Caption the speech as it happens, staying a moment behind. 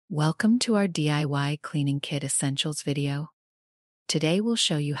Welcome to our DIY Cleaning Kit Essentials video. Today we'll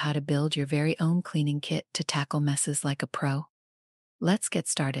show you how to build your very own cleaning kit to tackle messes like a pro. Let's get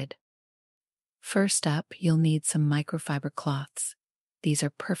started. First up, you'll need some microfiber cloths. These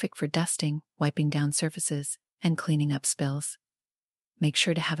are perfect for dusting, wiping down surfaces, and cleaning up spills. Make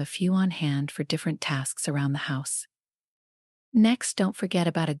sure to have a few on hand for different tasks around the house. Next, don't forget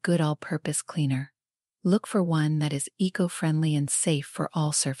about a good all-purpose cleaner. Look for one that is eco-friendly and safe for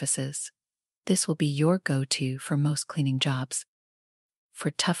all surfaces. This will be your go-to for most cleaning jobs.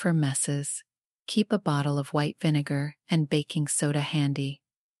 For tougher messes, keep a bottle of white vinegar and baking soda handy.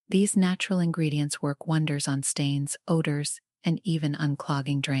 These natural ingredients work wonders on stains, odors, and even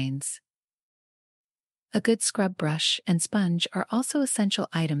unclogging drains. A good scrub brush and sponge are also essential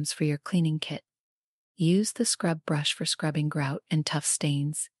items for your cleaning kit. Use the scrub brush for scrubbing grout and tough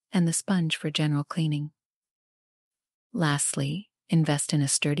stains, and the sponge for general cleaning. Lastly, invest in a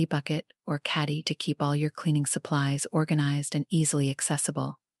sturdy bucket or caddy to keep all your cleaning supplies organized and easily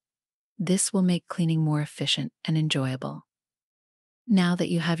accessible. This will make cleaning more efficient and enjoyable. Now that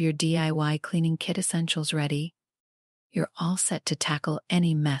you have your DIY cleaning kit essentials ready, you're all set to tackle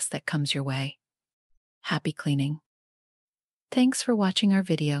any mess that comes your way. Happy cleaning! Thanks for watching our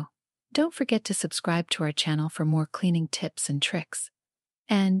video. Don't forget to subscribe to our channel for more cleaning tips and tricks.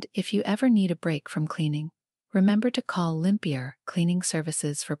 And if you ever need a break from cleaning, remember to call Limpiar Cleaning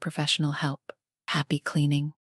Services for professional help. Happy cleaning!